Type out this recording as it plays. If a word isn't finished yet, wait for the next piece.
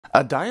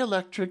A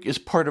dielectric is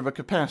part of a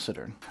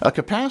capacitor. A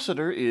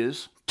capacitor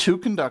is two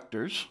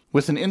conductors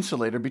with an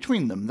insulator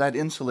between them. That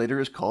insulator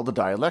is called a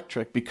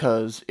dielectric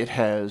because it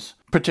has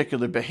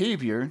particular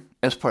behavior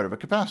as part of a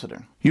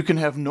capacitor. You can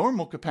have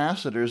normal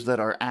capacitors that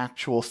are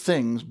actual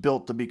things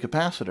built to be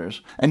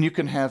capacitors, and you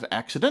can have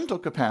accidental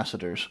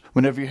capacitors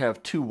whenever you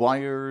have two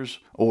wires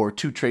or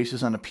two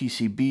traces on a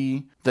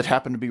PCB that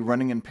happen to be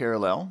running in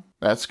parallel.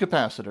 That's a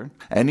capacitor.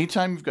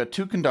 Anytime you've got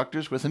two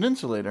conductors with an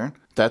insulator,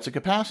 that's a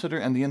capacitor,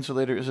 and the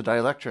insulator is a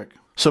dielectric.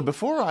 So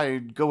before I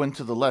go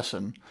into the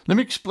lesson, let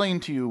me explain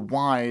to you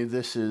why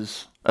this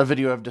is a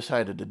video I've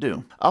decided to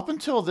do. Up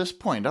until this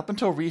point, up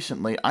until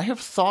recently, I have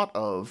thought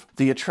of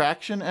the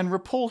attraction and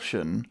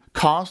repulsion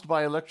caused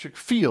by electric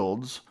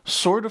fields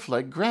sort of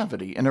like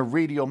gravity in a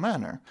radial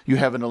manner. You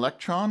have an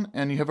electron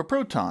and you have a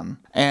proton,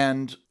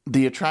 and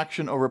the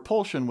attraction or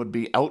repulsion would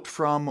be out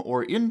from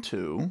or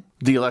into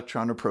the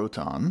electron or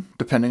proton,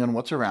 depending on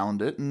what's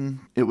around it, and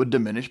it would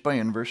diminish by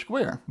inverse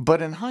square.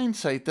 But in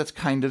hindsight, that's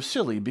kind of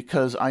silly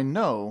because I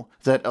know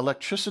that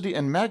electricity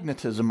and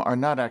magnetism are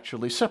not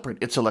actually separate.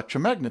 It's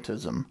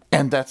electromagnetism.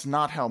 And that's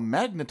not how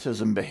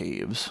magnetism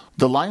behaves.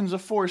 The lines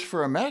of force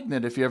for a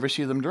magnet, if you ever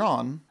see them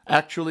drawn,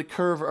 actually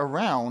curve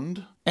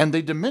around and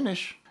they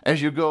diminish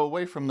as you go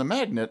away from the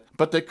magnet,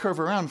 but they curve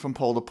around from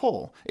pole to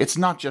pole. It's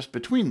not just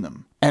between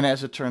them. And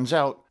as it turns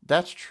out,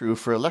 that's true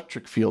for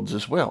electric fields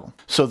as well.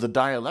 So the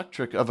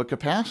dielectric of a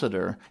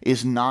capacitor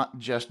is not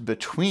just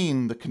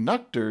between the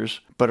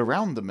conductors, but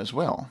around them as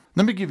well.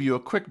 Let me give you a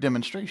quick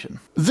demonstration.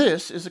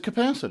 This is a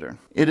capacitor.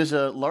 It is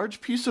a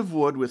large piece of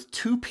wood with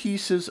two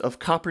pieces of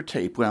copper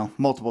tape, well,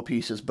 multiple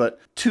pieces, but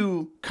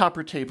two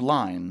copper tape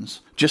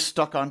lines just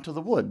stuck onto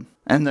the wood.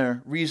 And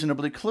they're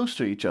reasonably close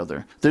to each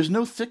other. There's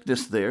no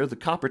thickness there. The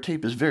copper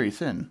tape is very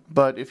thin.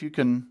 But if you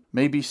can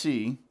maybe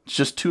see, it's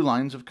just two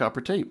lines of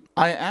copper tape.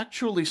 I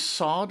actually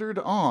soldered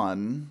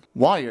on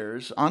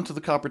wires onto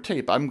the copper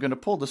tape. I'm going to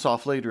pull this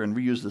off later and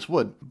reuse this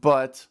wood.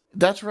 But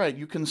that's right,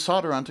 you can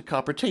solder onto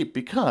copper tape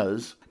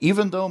because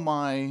even though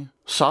my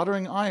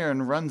soldering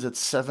iron runs at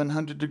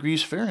 700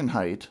 degrees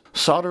Fahrenheit,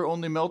 solder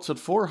only melts at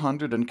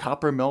 400 and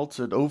copper melts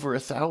at over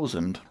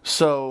 1,000.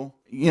 So,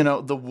 you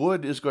know, the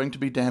wood is going to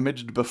be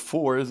damaged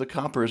before the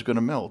copper is going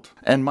to melt.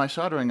 And my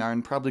soldering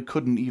iron probably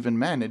couldn't even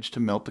manage to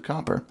melt the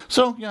copper.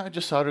 So, yeah, I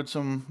just soldered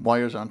some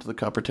wires onto the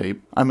copper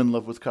tape. I'm in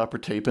love with copper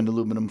tape and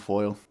aluminum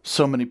foil.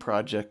 So many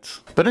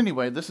projects. But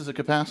anyway, this is a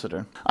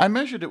capacitor. I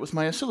measured it with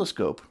my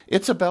oscilloscope.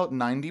 It's about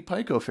 90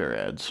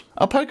 picofarads.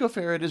 A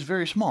picofarad is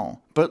very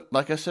small, but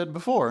like I said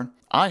before,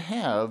 I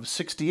have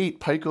 68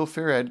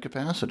 picofarad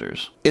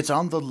capacitors. It's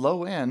on the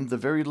low end, the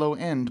very low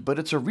end, but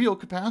it's a real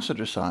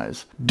capacitor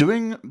size.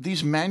 Doing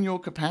these manual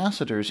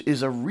capacitors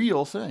is a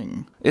real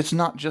thing. It's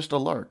not just a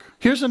lark.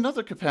 Here's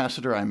another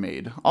capacitor I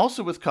made,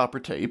 also with copper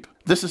tape.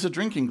 This is a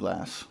drinking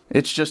glass.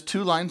 It's just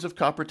two lines of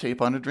copper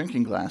tape on a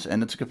drinking glass,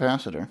 and it's a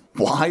capacitor.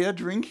 Why a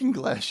drinking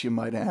glass, you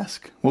might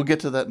ask? We'll get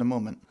to that in a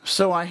moment.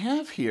 So I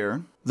have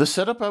here the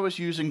setup I was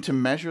using to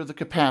measure the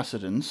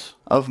capacitance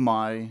of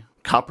my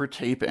copper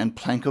tape and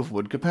plank of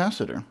wood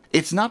capacitor.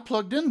 It's not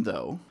plugged in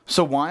though.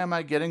 So why am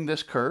I getting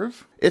this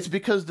curve? It's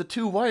because the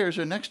two wires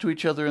are next to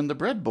each other in the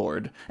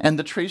breadboard, and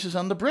the traces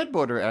on the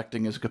breadboard are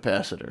acting as a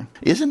capacitor.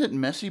 Isn't it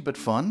messy but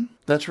fun?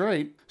 That's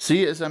right.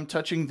 See, as I'm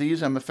touching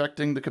these, I'm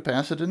affecting the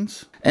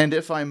capacitance. And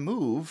if I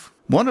move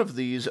one of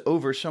these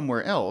over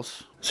somewhere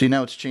else, see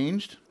now it's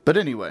changed? But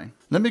anyway,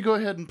 let me go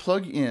ahead and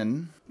plug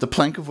in the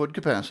plank of wood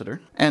capacitor.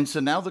 And so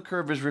now the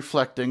curve is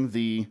reflecting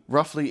the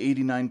roughly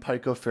 89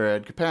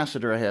 picofarad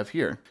capacitor I have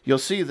here. You'll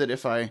see that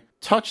if I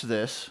touch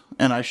this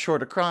and I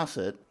short across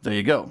it, there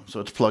you go. So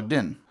it's plugged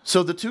in.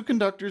 So the two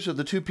conductors are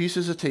the two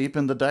pieces of tape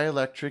and the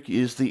dielectric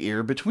is the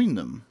air between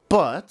them.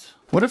 But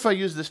what if I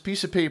use this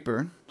piece of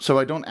paper so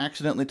I don't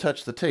accidentally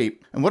touch the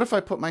tape? And what if I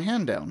put my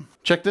hand down?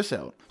 Check this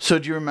out. So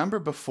do you remember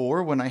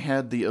before when I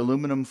had the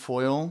aluminum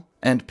foil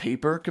and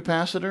paper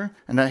capacitor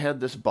and I had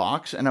this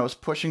box and I was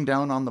pushing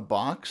down on the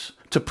box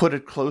to put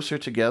it closer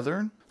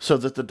together so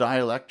that the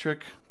dielectric,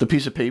 the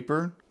piece of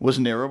paper, was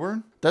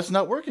narrower? That's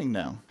not working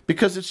now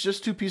because it's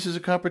just two pieces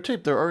of copper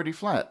tape. They're already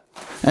flat.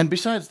 And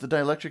besides, the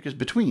dielectric is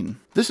between.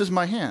 This is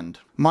my hand.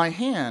 My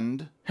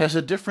hand has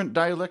a different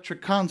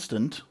dielectric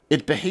constant.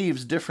 It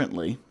behaves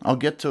differently. I'll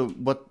get to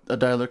what a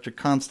dielectric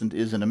constant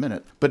is in a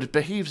minute. But it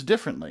behaves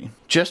differently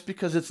just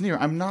because it's near.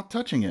 I'm not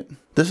touching it.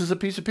 This is a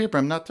piece of paper.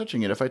 I'm not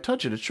touching it. If I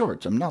touch it, it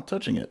shorts. I'm not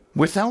touching it.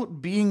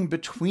 Without being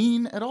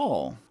between at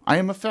all, I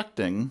am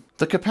affecting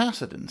the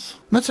capacitance.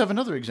 Let's have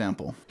another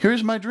example.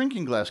 Here's my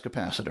drinking glass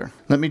capacitor.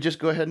 Let me just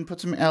go ahead and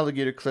put some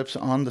alligator clips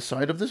on the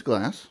side of this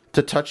glass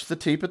to touch the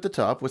tape at the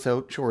top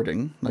without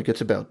shorting like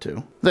it's about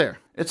to. There.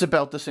 It's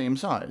about the same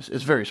size.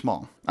 It's very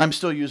small. I'm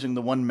still using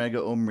the 1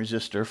 mega ohm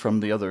resistor from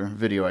the other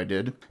video I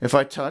did. If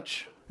I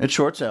touch, it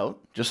shorts out,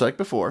 just like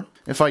before.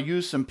 If I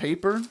use some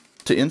paper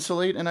to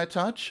insulate and I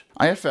touch,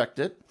 I affect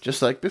it,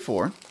 just like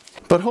before.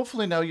 But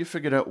hopefully now you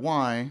figured out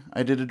why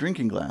I did a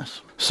drinking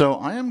glass. So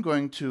I am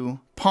going to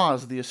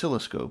pause the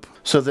oscilloscope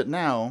so that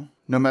now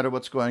no matter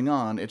what's going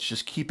on, it's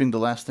just keeping the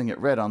last thing it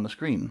read on the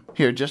screen.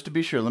 Here, just to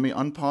be sure, let me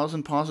unpause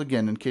and pause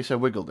again in case I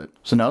wiggled it.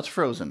 So now it's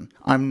frozen.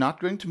 I'm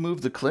not going to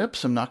move the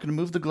clips, I'm not going to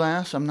move the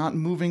glass, I'm not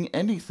moving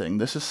anything.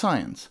 This is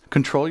science.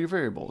 Control your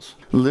variables.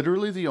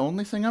 Literally the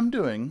only thing I'm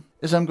doing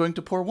is I'm going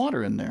to pour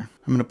water in there.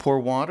 I'm going to pour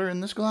water in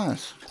this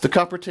glass. The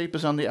copper tape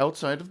is on the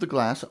outside of the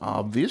glass,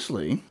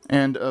 obviously.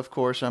 And of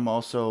course, I'm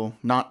also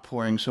not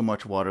pouring so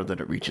much water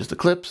that it reaches the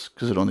clips,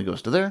 because it only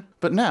goes to there.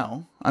 But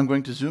now, I'm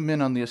going to zoom in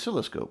on the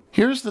oscilloscope.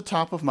 Here's the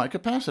top of my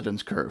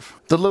capacitance curve,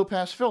 the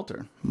low-pass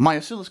filter. My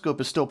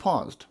oscilloscope is still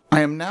paused.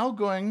 I am now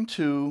going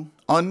to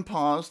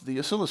unpause the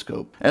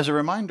oscilloscope. As a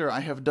reminder,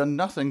 I have done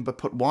nothing but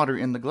put water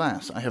in the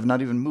glass. I have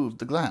not even moved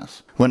the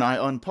glass. When I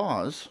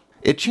unpause,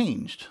 it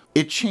changed.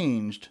 It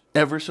changed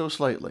ever so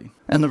slightly.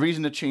 And the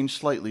reason it changed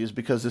slightly is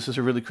because this is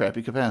a really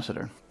crappy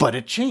capacitor. But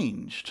it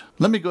changed.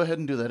 Let me go ahead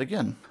and do that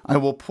again. I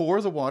will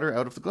pour the water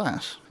out of the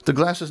glass. The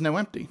glass is now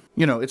empty.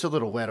 You know, it's a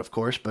little wet, of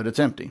course, but it's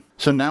empty.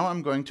 So now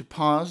I'm going to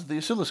pause the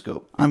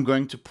oscilloscope. I'm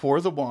going to pour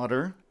the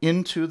water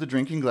into the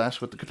drinking glass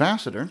with the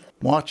capacitor.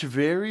 Watch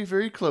very,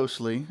 very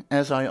closely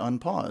as I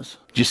unpause.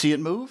 Do you see it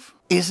move?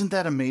 Isn't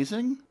that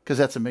amazing? Because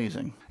that's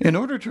amazing. In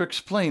order to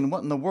explain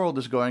what in the world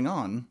is going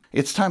on,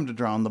 it's time to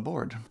draw on the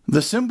board.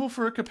 The symbol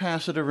for a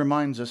capacitor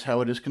reminds us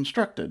how it is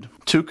constructed.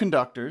 Two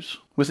conductors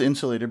with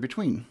insulator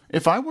between.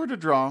 If I were to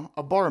draw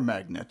a bar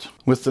magnet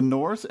with the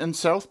north and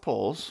south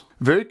poles,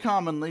 very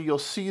commonly you'll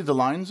see the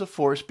lines of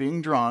force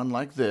being drawn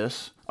like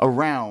this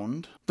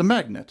around the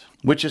magnet,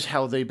 which is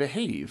how they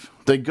behave.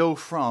 They go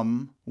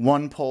from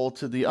one pole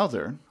to the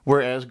other,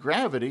 whereas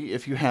gravity,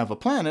 if you have a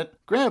planet,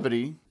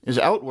 gravity is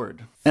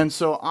outward. And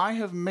so I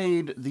have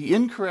made the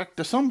incorrect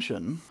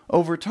assumption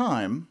over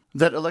time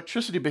that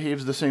electricity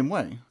behaves the same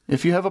way.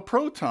 If you have a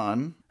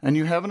proton and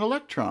you have an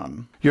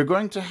electron, you're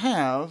going to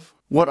have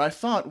what I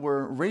thought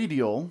were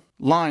radial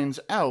lines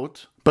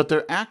out, but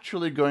they're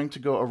actually going to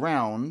go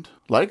around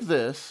like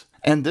this.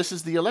 And this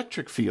is the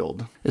electric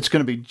field. It's going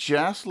to be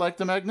just like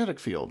the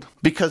magnetic field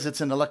because it's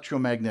an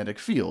electromagnetic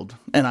field,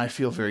 and I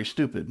feel very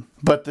stupid.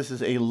 But this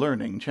is a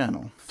learning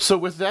channel. So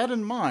with that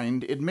in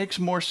mind, it makes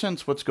more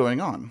sense what's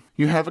going on.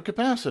 You have a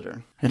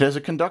capacitor. It has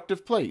a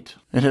conductive plate.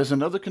 It has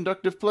another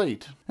conductive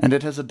plate, and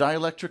it has a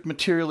dielectric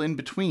material in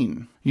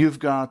between. You've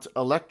got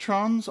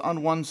electrons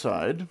on one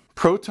side,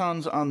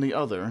 protons on the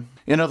other.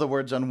 In other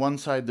words, on one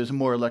side there's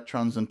more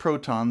electrons than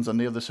protons, on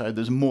the other side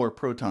there's more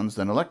protons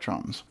than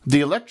electrons.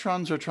 The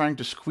electrons are trying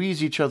to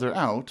squeeze each other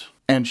out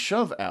and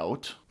shove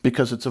out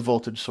because it's a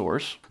voltage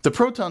source. The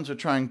protons are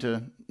trying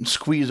to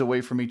squeeze away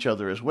from each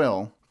other as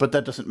well, but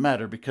that doesn't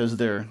matter because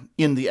they're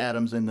in the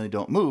atoms and they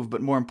don't move,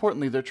 but more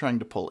importantly, they're trying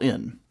to pull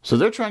in. So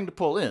they're trying to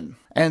pull in.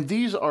 And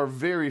these are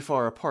very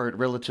far apart,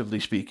 relatively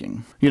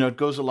speaking. You know, it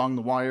goes along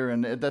the wire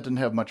and that didn't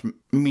have much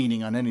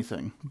meaning on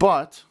anything.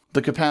 But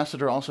the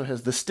capacitor also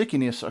has the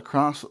stickiness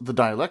across the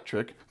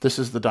dielectric. This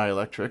is the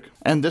dielectric.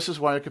 And this is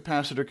why a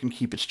capacitor can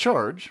keep its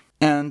charge.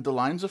 And the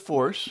lines of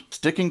force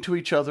sticking to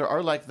each other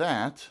are like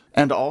that,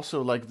 and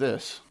also like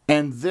this.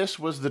 And this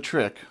was the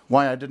trick,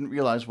 why I didn't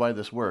realize why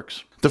this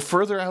works. The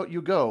further out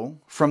you go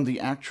from the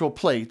actual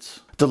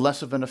plates, the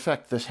less of an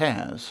effect this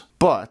has.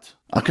 But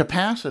a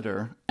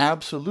capacitor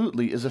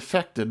absolutely is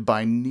affected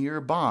by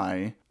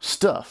nearby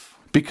stuff.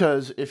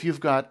 Because if you've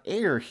got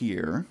air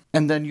here,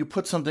 and then you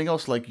put something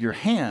else like your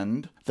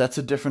hand, that's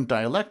a different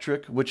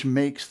dielectric, which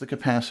makes the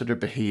capacitor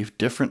behave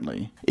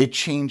differently. It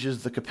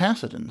changes the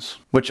capacitance,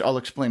 which I'll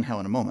explain how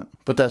in a moment.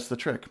 But that's the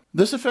trick.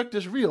 This effect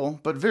is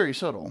real, but very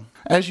subtle.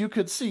 As you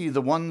could see,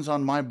 the ones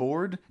on my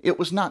board, it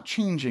was not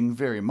changing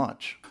very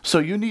much. So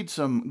you need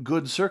some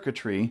good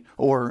circuitry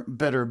or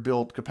better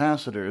built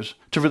capacitors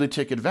to really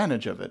take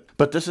advantage of it.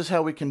 But this is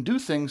how we can do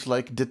things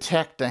like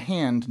detect a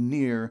hand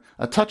near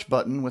a touch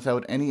button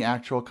without any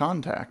actual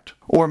contact.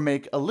 Or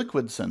make a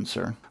liquid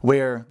sensor,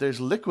 where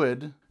there's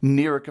liquid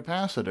near a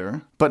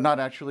capacitor, but not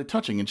actually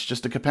touching. It's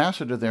just a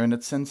capacitor there and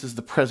it senses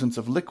the presence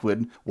of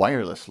liquid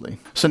wirelessly.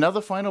 So now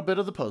the final bit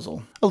of the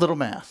puzzle, a little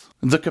math.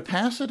 The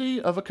capacity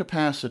of a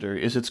capacitor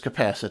is its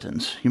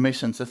capacitance. You may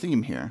sense a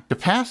theme here.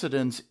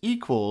 Capacitance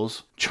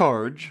equals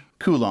charge,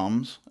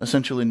 coulombs,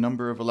 essentially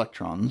number of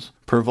electrons,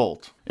 per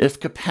volt. If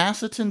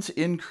capacitance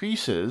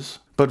increases,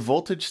 but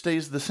voltage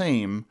stays the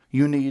same,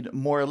 you need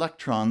more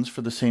electrons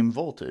for the same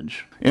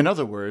voltage. In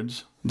other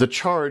words, the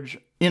charge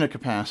in a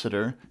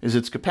capacitor is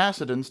its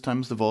capacitance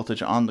times the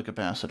voltage on the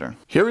capacitor.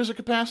 Here is a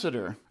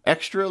capacitor.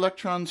 Extra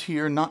electrons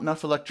here, not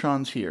enough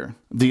electrons here.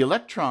 The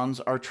electrons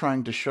are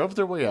trying to shove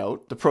their way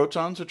out. The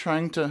protons are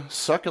trying to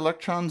suck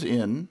electrons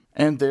in.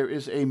 And there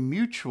is a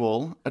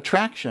mutual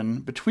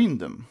attraction between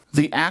them.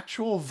 The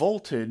actual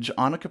voltage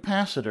on a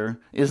capacitor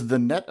is the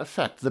net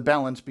effect, the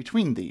balance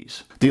between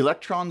these. The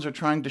electrons are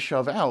trying to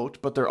shove out,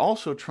 but they're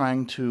also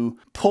trying to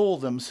pull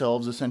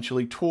themselves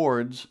essentially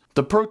towards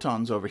the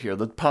protons over here,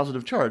 the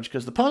positive charge,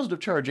 because the positive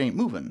charge ain't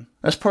moving.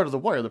 As part of the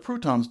wire, the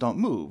protons don't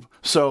move.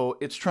 So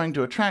it's trying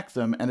to attract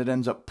them, and it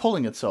ends up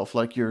pulling itself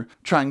like you're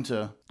trying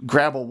to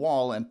grab a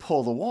wall and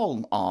pull the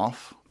wall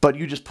off. but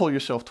you just pull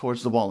yourself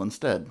towards the wall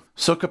instead.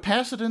 So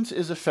capacitance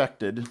is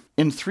affected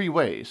in 3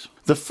 ways.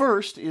 The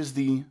first is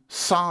the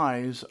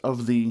size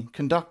of the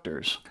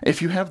conductors.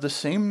 If you have the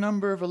same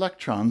number of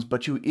electrons,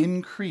 but you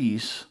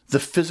increase the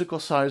physical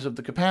size of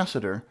the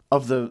capacitor,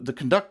 of the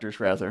conductors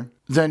rather,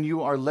 then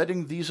you are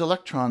letting these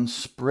electrons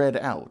spread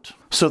out.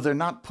 So they're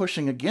not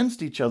pushing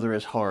against each other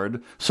as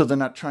hard, so they're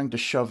not trying to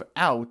shove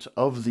out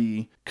of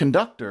the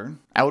conductor,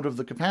 out of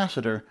the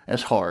capacitor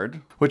as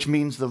hard, which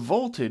means the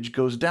voltage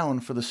goes down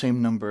for the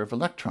same number of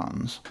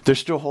electrons. They're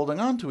still holding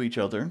on to each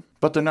other,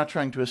 but they're not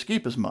trying to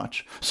escape as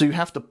much. So you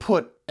have to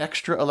put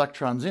extra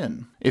electrons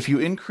in. If you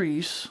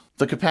increase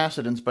the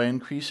capacitance by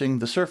increasing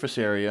the surface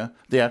area,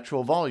 the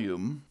actual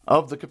volume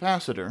of the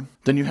capacitor,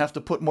 then you have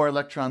to put more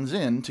electrons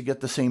in to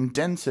get the same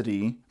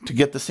density, to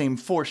get the same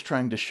force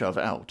trying to shove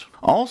out.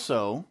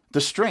 Also,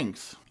 the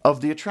strength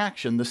of the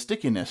attraction, the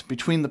stickiness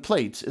between the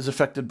plates, is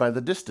affected by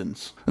the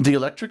distance. The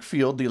electric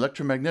field, the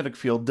electromagnetic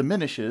field,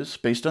 diminishes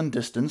based on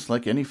distance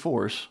like any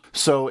force.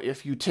 So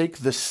if you take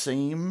the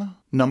same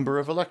number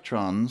of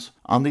electrons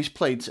on these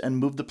plates and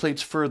move the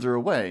plates further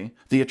away,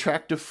 the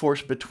attractive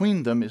force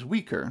between them is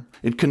weaker.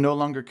 It can no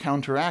longer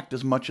counteract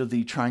as much of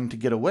the trying to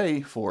get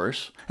away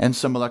force, and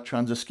some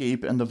electrons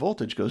escape and the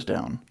voltage goes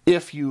down.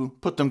 If you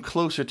put them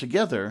closer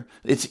together,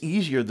 it's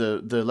easier.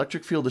 The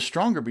electric field is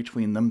stronger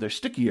between them, they're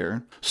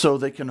stickier, so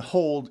they can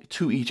hold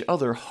to each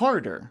other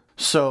harder.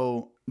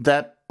 So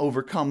that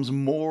overcomes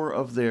more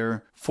of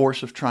their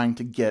force of trying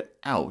to get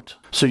out.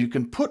 So you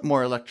can put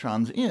more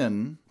electrons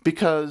in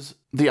because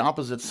the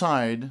opposite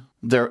side,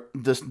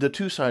 the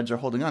 2 sides are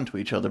holding on to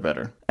each other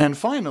better. And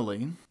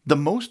finally, the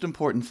most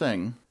important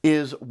thing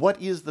is, what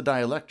is the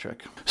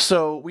dielectric?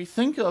 So we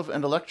think of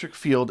an electric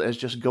field as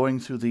just going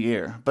through the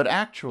air, but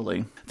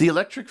actually, the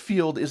electric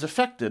field is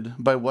affected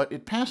by what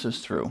it passes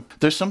through.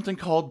 There's something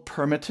called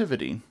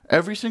permittivity.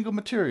 Every single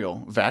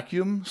material,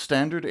 vacuum,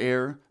 standard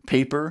air,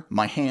 paper,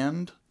 my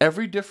hand,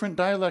 every different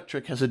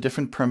dielectric has a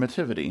different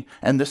permittivity,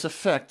 and this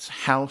affects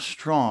how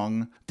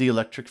strong the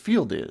electric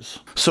field is.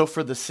 So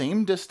for the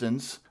same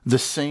distance, the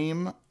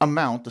same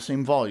amount, the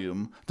same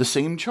volume, the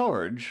same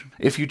charge,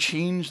 if you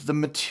change the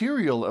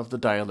material of the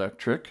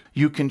dielectric,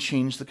 you can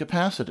change the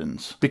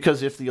capacitance.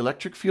 Because if the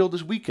electric field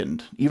is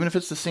weakened, even if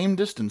it's the same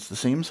distance, the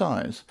same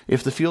size,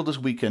 if the field is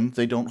weakened,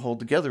 they don't hold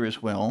together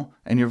as well,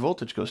 and your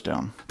voltage goes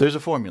down. There's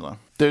a formula.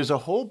 There's a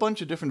whole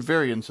bunch of different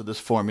variants of this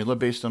formula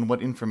based on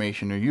what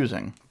information you're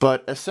using.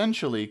 But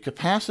essentially,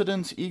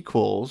 capacitance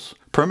equals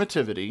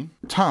permittivity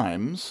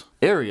times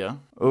area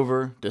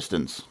over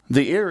distance.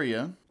 The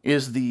area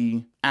is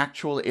the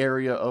actual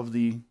area of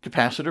the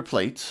capacitor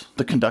plates,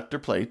 the conductor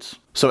plates.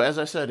 So as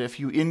I said, if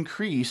you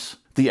increase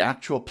the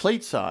actual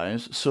plate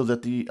size so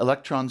that the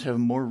electrons have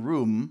more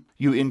room,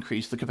 you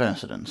increase the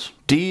capacitance.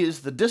 D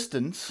is the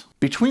distance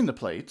between the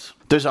plates.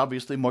 There's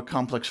obviously more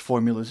complex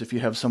formulas if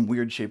you have some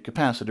weird shaped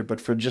capacitor, but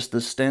for just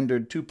the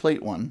standard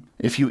 2-plate one,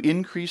 if you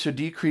increase or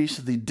decrease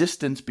the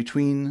distance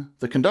between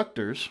the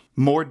conductors,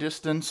 more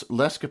distance,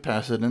 less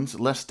capacitance,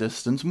 less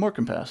distance, more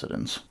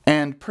capacitance.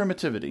 And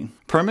permittivity.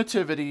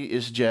 Permittivity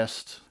is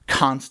just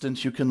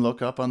constants you can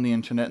look up on the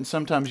internet, and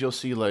sometimes you'll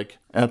see like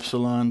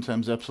epsilon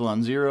times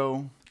epsilon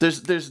 0.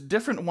 There's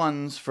different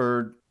ones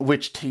for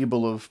which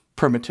table of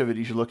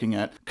permittivities you're looking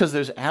at, because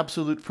there's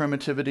absolute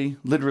permittivity,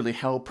 literally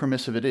how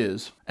permissive it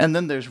is, and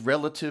then there's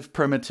relative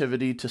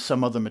permittivity to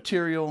some other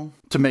material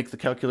to make the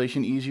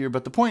calculation easier.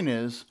 But the point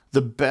is,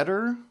 the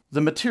better the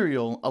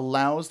material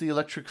allows the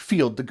electric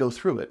field to go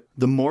through it.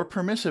 The more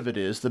permissive it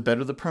is, the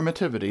better the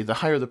permittivity, the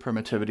higher the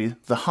permittivity,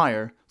 the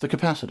higher the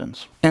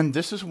capacitance. And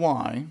this is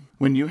why,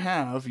 when you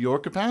have your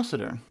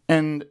capacitor,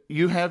 and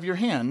you have your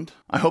hand,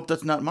 I hope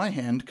that's not my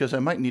hand, because I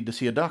might need to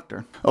see a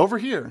doctor. Over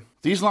here,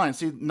 these lines,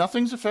 see,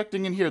 nothing's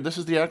affecting in here. This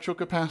is the actual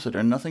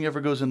capacitor, nothing ever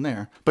goes in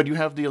there. But you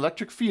have the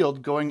electric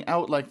field going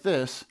out like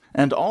this,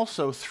 and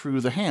also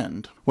through the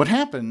hand. What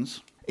happens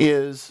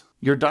is,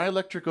 your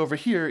dielectric over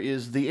here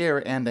is the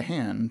air and a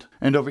hand,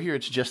 and over here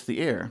it's just the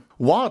air.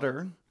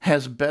 Water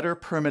has better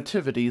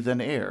permittivity than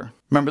air.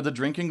 Remember the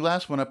drinking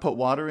glass, when I put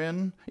water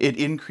in, it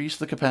increased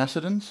the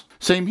capacitance?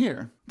 Same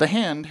here. The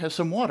hand has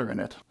some water in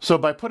it. So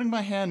by putting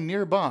my hand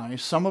nearby,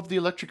 some of the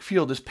electric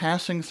field is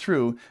passing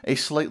through a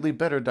slightly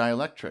better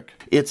dielectric.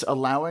 It's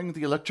allowing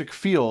the electric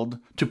field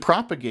to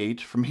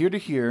propagate from here to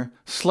here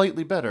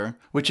slightly better,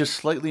 which is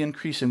slightly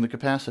increasing the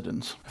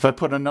capacitance. If I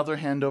put another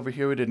hand over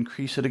here, it would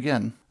increase it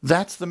again.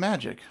 That's the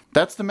magic.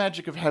 That's the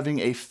magic of having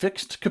a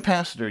fixed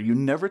capacitor. You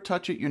never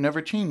touch it, you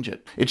never change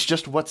it. It's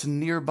just what's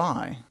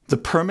nearby. The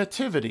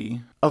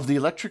permittivity of the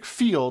electric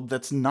field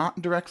that's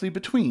not directly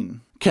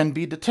between can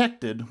be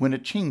detected when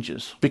it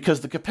changes,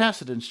 because the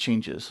capacitance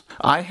changes.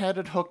 I had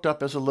it hooked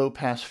up as a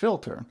low-pass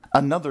filter.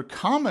 Another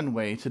common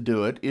way to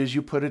do it is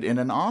you put it in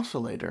an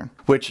oscillator,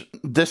 which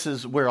this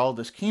is where all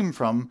this came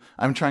from.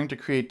 I'm trying to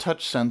create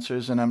touch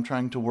sensors, and I'm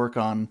trying to work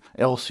on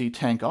LC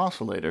tank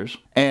oscillators.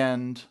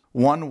 And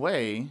one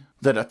way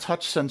that a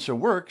touch sensor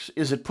works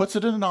is it puts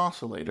it in an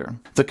oscillator.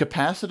 The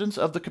capacitance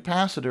of the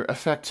capacitor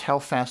affects how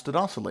fast it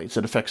oscillates.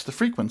 It affects the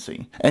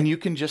frequency. And you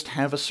can just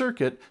have a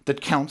circuit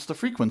that counts the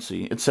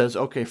frequency. It says,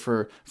 okay,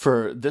 for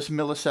this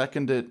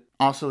millisecond, it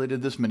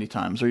oscillated this many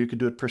times, or you could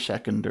do it per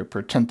second or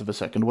per tenth of a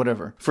second,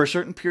 whatever. For a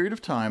certain period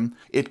of time,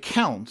 it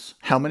counts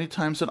how many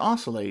times it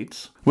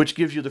oscillates, which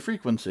gives you the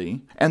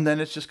frequency, and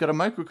then it's just got a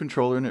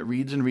microcontroller and it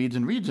reads and reads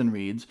and reads and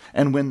reads,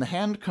 and when the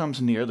hand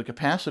comes near, the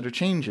capacitor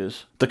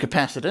changes, the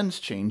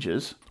capacitance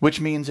changes, which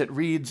means it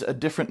reads a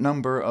different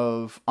number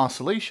of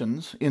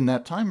oscillations in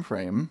that time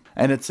frame,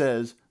 and it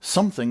says,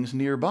 something's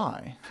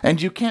nearby.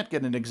 And you can't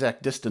get an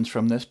exact distance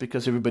from this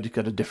because everybody's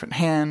got a different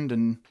hand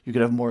and you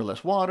could have more or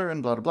less water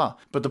and blah, blah, blah.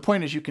 But the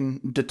point is you can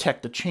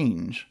detect a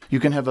change. You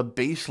can have a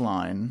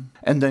baseline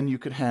and then you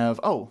could have,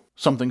 oh,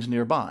 something's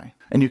nearby.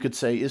 And you could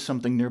say, is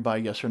something nearby,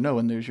 yes or no,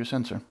 and there's your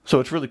sensor. So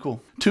it's really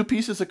cool. 2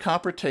 pieces of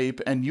copper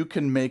tape and you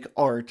can make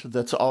art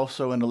that's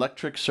also an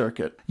electric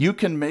circuit. You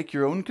can make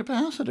your own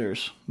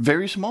capacitors,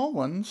 very small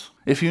ones.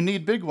 If you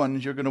need big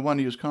ones, you're going to want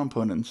to use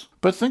components.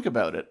 But think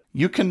about it.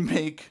 You can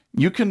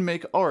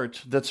make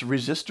art that's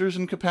resistors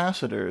and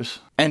capacitors,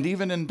 and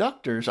even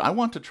inductors. I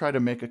want to try to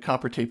make a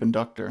copper tape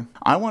inductor.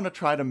 I want to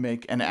try to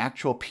make an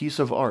actual piece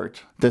of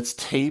art that's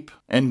tape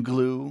and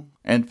glue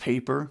and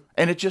paper,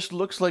 and it just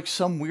looks like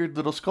some weird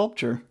little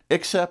sculpture,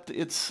 except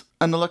it's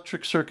an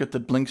electric circuit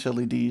that blinks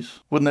LEDs.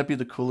 Wouldn't that be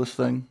the coolest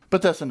thing?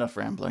 But that's enough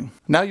rambling.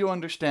 Now you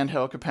understand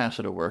how a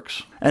capacitor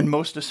works, and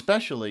most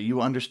especially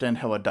you understand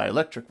how a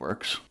dielectric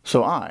works.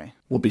 So I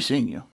will be seeing you.